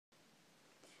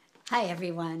Hi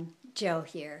everyone, Joe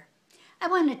here. I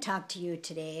want to talk to you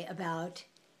today about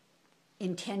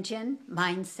intention,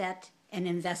 mindset, and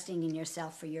investing in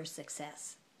yourself for your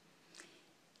success.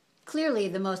 Clearly,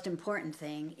 the most important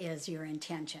thing is your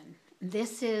intention.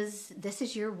 This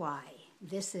is your why.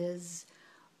 This is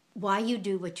why you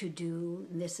do what you do.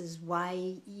 This is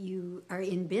why you are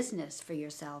in business for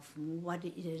yourself, what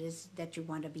it is that you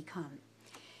want to become.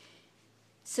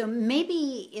 So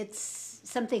maybe it's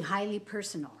something highly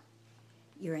personal,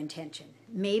 your intention.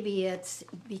 Maybe it's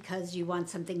because you want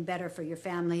something better for your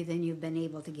family than you've been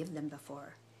able to give them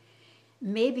before.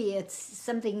 Maybe it's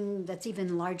something that's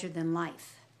even larger than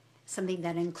life, something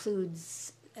that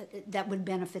includes, that would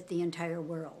benefit the entire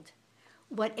world.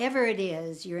 Whatever it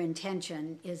is, your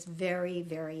intention is very,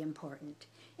 very important.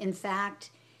 In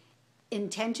fact,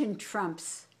 intention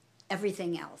trumps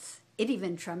everything else. It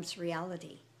even trumps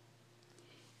reality.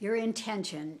 Your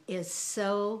intention is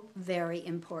so very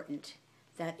important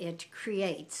that it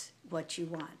creates what you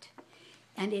want.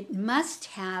 And it must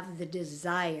have the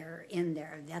desire in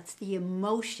there. That's the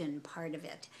emotion part of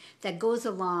it that goes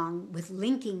along with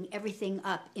linking everything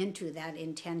up into that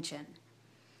intention.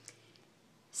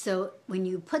 So when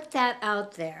you put that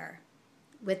out there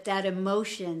with that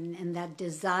emotion and that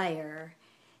desire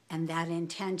and that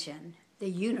intention, the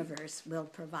universe will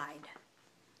provide.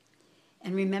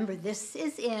 And remember, this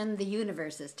is in the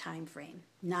universe's time frame,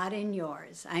 not in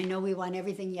yours. I know we want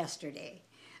everything yesterday,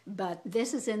 but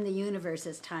this is in the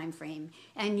universe's time frame.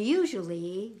 And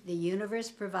usually, the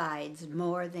universe provides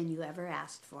more than you ever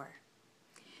asked for.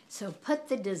 So put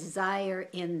the desire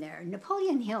in there.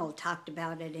 Napoleon Hill talked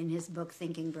about it in his book,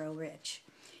 Think and Grow Rich.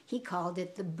 He called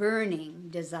it the burning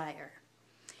desire.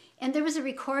 And there was a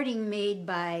recording made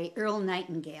by Earl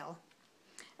Nightingale,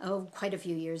 quite a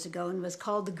few years ago, and was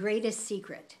called The Greatest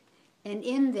Secret. And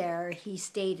in there, he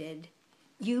stated,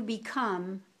 you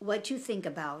become what you think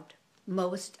about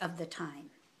most of the time.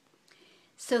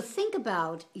 So think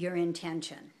about your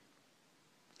intention.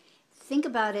 Think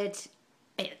about it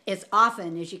as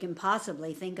often as you can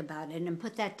possibly think about it and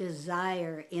put that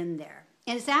desire in there.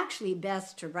 And it's actually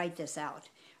best to write this out.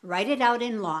 Write it out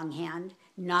in longhand,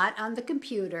 not on the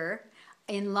computer,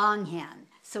 in longhand,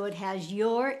 so it has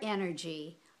your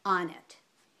energy on it,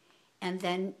 and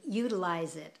then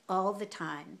utilize it all the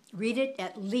time. Read it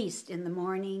at least in the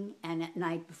morning and at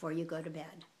night before you go to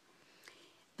bed.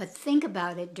 But think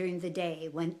about it during the day,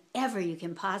 whenever you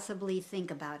can possibly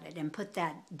think about it, and put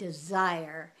that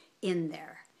desire in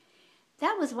there.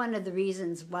 That was one of the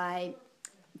reasons why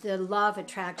the law of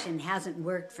attraction hasn't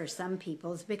worked for some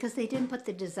people, is because they didn't put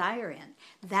the desire in.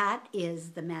 That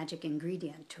is the magic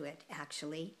ingredient to it,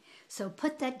 actually. So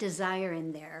put that desire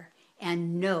in there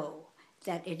and know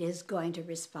that it is going to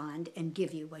respond and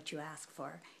give you what you ask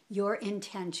for. Your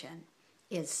intention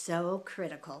is so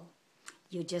critical.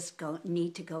 You just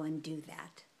need to go and do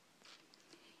that.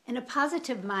 And a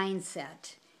positive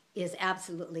mindset is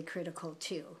absolutely critical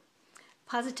too.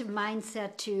 Positive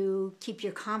mindset to keep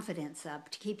your confidence up,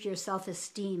 to keep your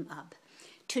self-esteem up,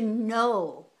 to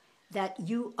know that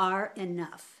you are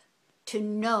enough, to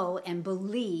know and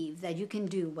believe that you can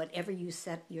do whatever you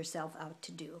set yourself out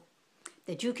to do,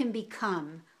 that you can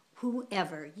become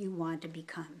whoever you want to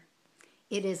become.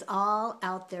 It is all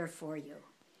out there for you.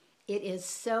 It is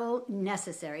so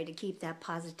necessary to keep that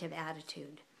positive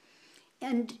attitude.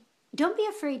 And don't be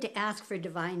afraid to ask for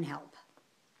divine help.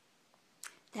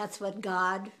 That's what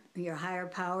God, or your higher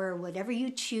power, whatever you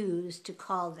choose to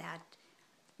call that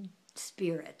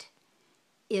spirit,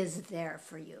 is there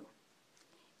for you.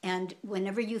 And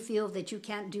whenever you feel that you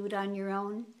can't do it on your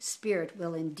own, spirit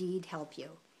will indeed help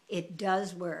you. It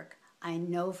does work. I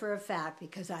know for a fact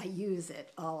because I use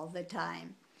it all the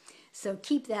time. So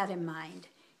keep that in mind.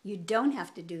 You don't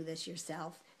have to do this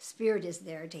yourself. Spirit is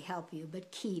there to help you,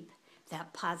 but keep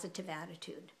that positive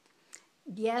attitude.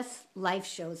 Yes, life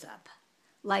shows up.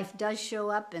 Life does show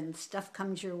up and stuff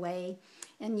comes your way.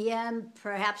 And yeah,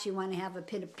 perhaps you want to have a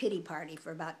pity party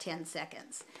for about 10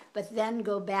 seconds. But then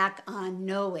go back on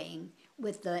knowing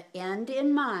with the end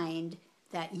in mind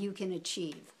that you can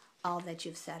achieve all that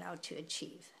you've set out to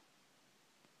achieve.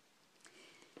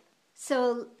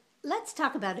 So let's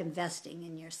talk about investing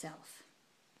in yourself.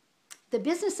 The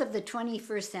business of the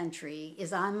 21st century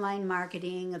is online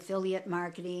marketing, affiliate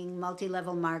marketing,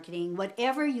 multi-level marketing,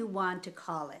 whatever you want to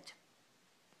call it.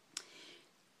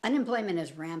 Unemployment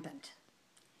is rampant,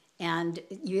 and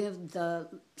the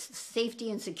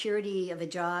safety and security of a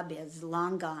job is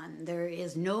long gone. There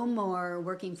is no more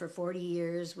working for 40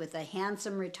 years with a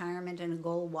handsome retirement and a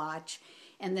gold watch,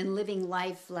 and then living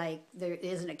life like there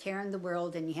isn't a care in the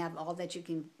world and you have all that you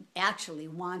can actually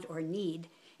want or need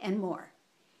and more.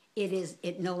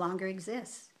 It no longer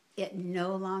exists. It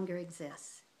no longer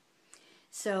exists.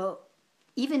 So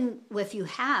even if you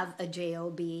have a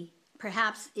job,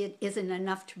 perhaps it isn't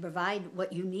enough to provide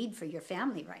what you need for your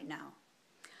family right now.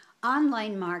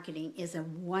 Online marketing is a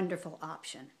wonderful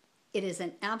option. It is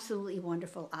an absolutely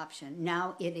wonderful option.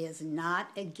 Now, it is not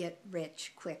a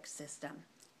get-rich-quick system.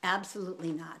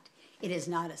 Absolutely not. It is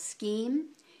not a scheme.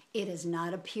 It is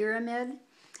not a pyramid.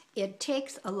 It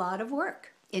takes a lot of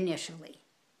work initially.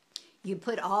 You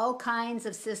put all kinds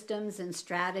of systems and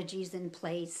strategies in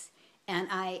place, and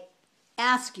I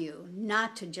ask you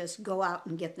not to just go out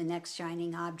and get the next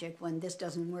shining object when this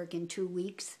doesn't work in 2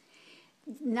 weeks.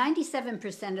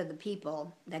 97% of the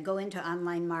people that go into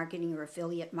online marketing or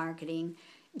affiliate marketing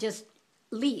just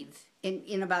leave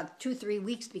in about 2-3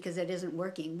 weeks because it isn't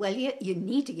working. Well, you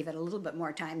need to give it a little bit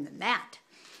more time than that.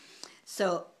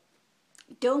 So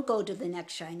don't go to the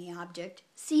next shiny object.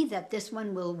 See that this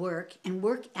one will work and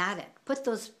work at it. Put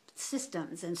those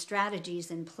systems and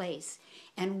strategies in place.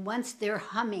 And once they're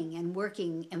humming and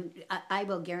working, and I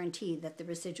will guarantee that the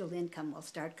residual income will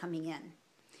start coming in.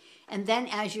 And then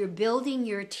as you're building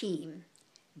your team,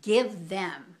 give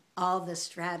them all the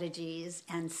strategies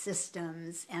and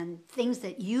systems and things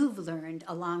that you've learned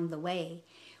along the way,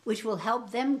 which will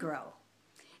help them grow.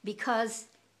 Because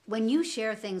when you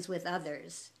share things with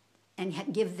others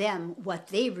and give them what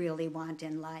they really want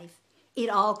in life, it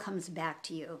all comes back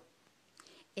to you.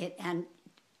 And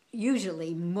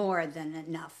usually more than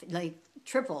enough, like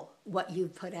triple what you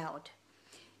put out.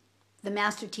 The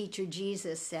master teacher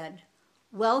Jesus said,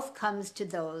 "Wealth comes to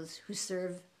those who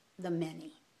serve the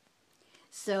many."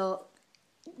 So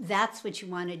that's what you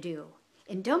want to do.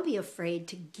 And don't be afraid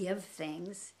to give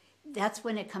things. That's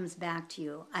when it comes back to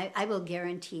you. I will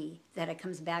guarantee that it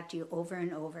comes back to you over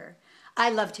and over. I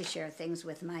love to share things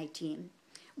with my team.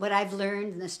 What I've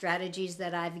learned and the strategies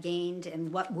that I've gained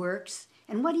and what works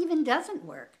and what even doesn't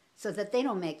work, so that they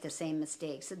don't make the same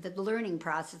mistakes, so that the learning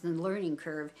process and the learning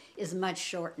curve is much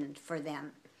shortened for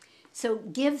them. So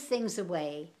give things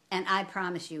away, and I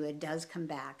promise you it does come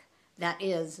back. That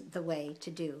is the way to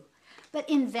do. But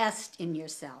invest in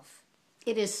yourself.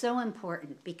 It is so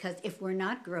important, because if we're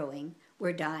not growing,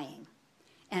 we're dying.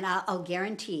 And I'll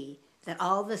guarantee that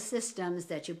all the systems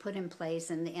that you put in place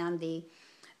and the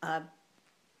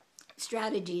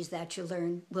strategies that you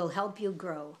learn will help you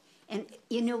grow. And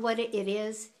you know what it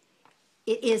is?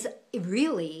 It is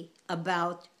really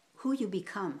about who you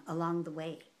become along the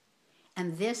way.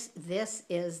 And this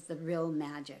is the real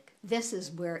magic. This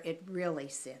is where it really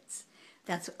sits.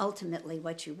 That's ultimately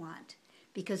what you want.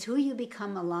 Because who you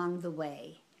become along the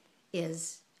way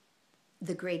is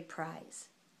the great prize.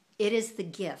 It is the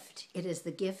gift. It is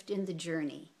the gift in the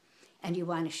journey. And you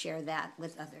want to share that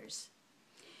with others.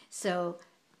 So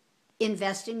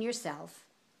invest in yourself.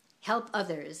 Help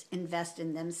others invest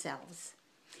in themselves.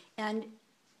 And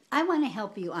I want to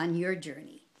help you on your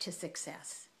journey to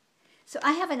success. So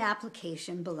I have an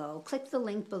application below. Click the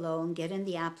link below and get in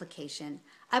the application.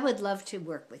 I would love to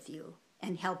work with you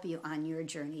and help you on your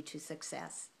journey to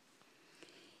success.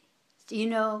 You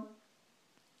know,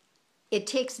 it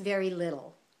takes very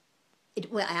little.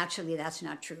 Well, actually, that's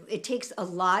not true. It takes a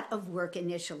lot of work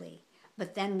initially,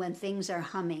 but then when things are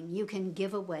humming, you can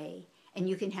give away and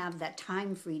you can have that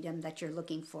time freedom that you're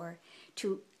looking for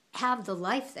to have the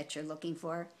life that you're looking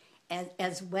for,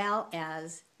 as well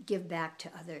as give back to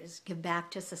others, give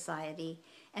back to society,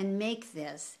 and make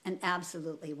this an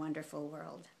absolutely wonderful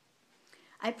world.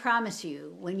 I promise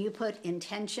you, when you put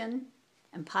intention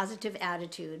and positive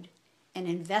attitude and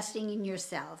investing in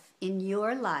yourself, in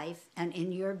your life, and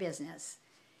in your business,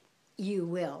 you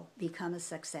will become a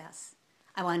success.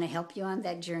 I want to help you on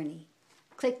that journey.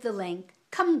 Click the link.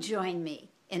 Come join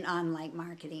me in online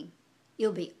marketing.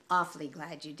 You'll be awfully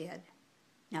glad you did.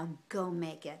 Now go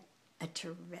make it a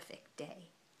terrific day.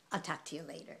 I'll talk to you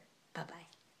later. Bye-bye.